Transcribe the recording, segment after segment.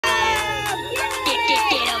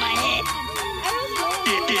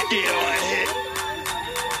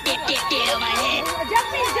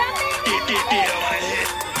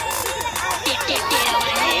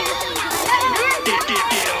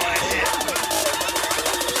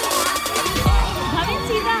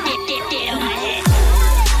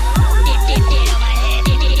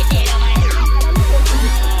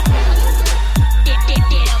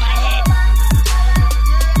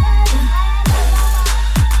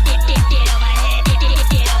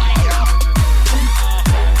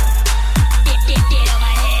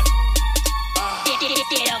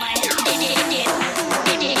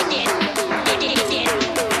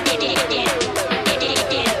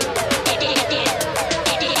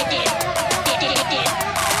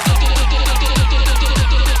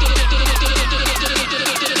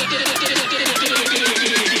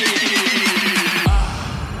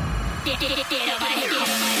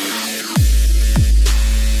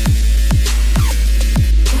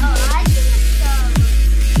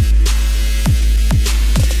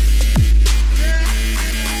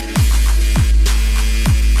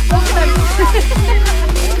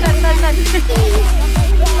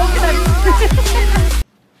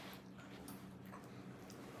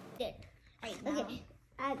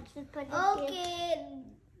Okay,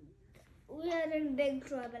 we are in big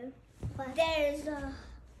trouble. There's a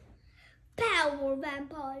power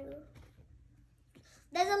vampire.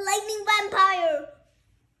 There's a lightning vampire.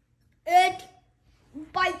 It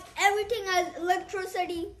bites everything as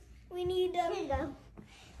electricity. We need a...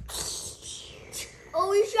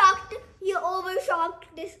 He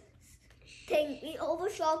overshocked this thing. We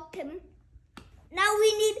overshocked him. Now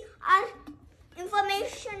we need our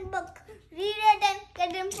information book. Read it and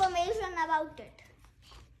get information about it.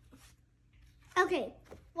 Okay,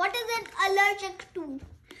 what is it allergic to?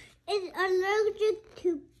 It's allergic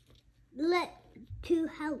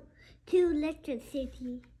to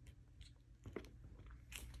electricity.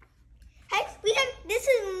 Hey, this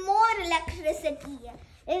is more electricity.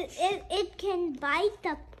 It can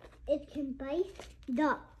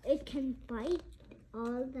bite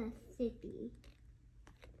all the city.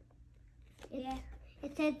 Yeah.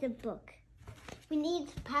 It says the book. We need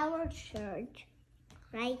power surge,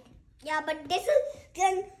 right? Yeah, but this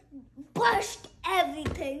can burst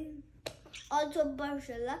everything. Also burst,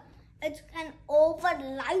 it can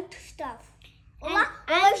overlight stuff.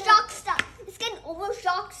 Overshock stuff. It can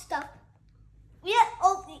overshock stuff. Yeah.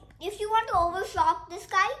 Oh, if you want to overshock this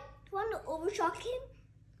guy,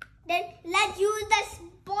 then let's use this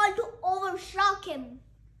ball to overshock him.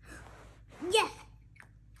 Yes.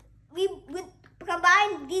 We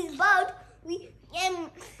combine these balls.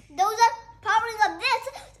 Those are powering of this,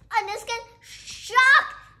 and this can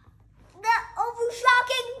shock the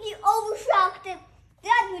overshocking. He overshocked him.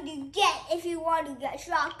 That's what you get if you want to get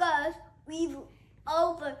shockers. We've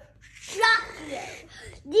overshocked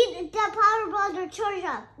you. The power balls are charged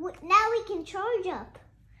up. Now we can charge up.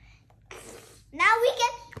 Now we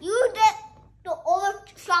can use it to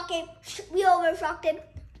overshock him. We overshocked him.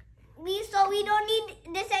 So we don't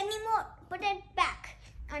need this anymore. Put it back.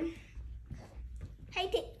 And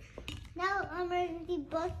now I'm ready to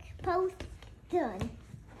book post done.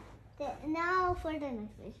 Now for the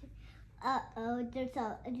next mission.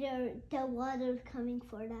 The water's coming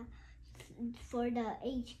for the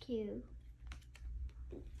HQ.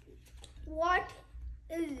 What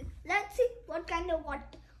is? Let's see what kind of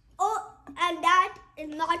water. Oh, and that is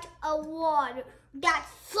not a water. That's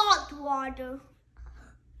salt water.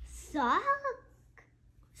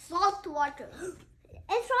 Salt water.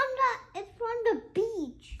 It's from the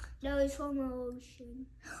beach. No, it's from the ocean.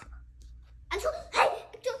 And so,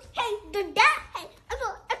 the dam.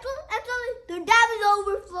 Actually, the dam is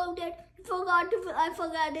overflowed. I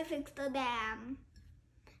forgot to fix the dam,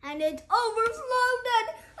 and it's overflowed.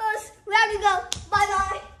 We have to go.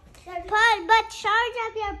 Bye. But charge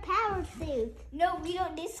up your power suit. No, we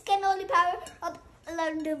don't. This can only power up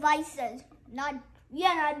our devices. We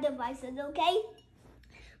are not devices, okay?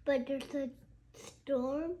 But there's a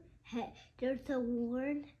storm. There's a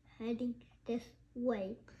warn heading this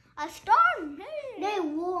way. A storm? Hey. They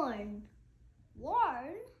warn.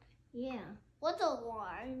 Warn? Yeah. What's a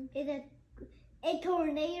warn? It's a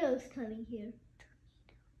tornado's coming here.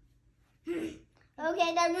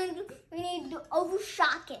 Okay, that means we need to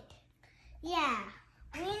overshock it. Yeah.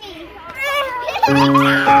 We need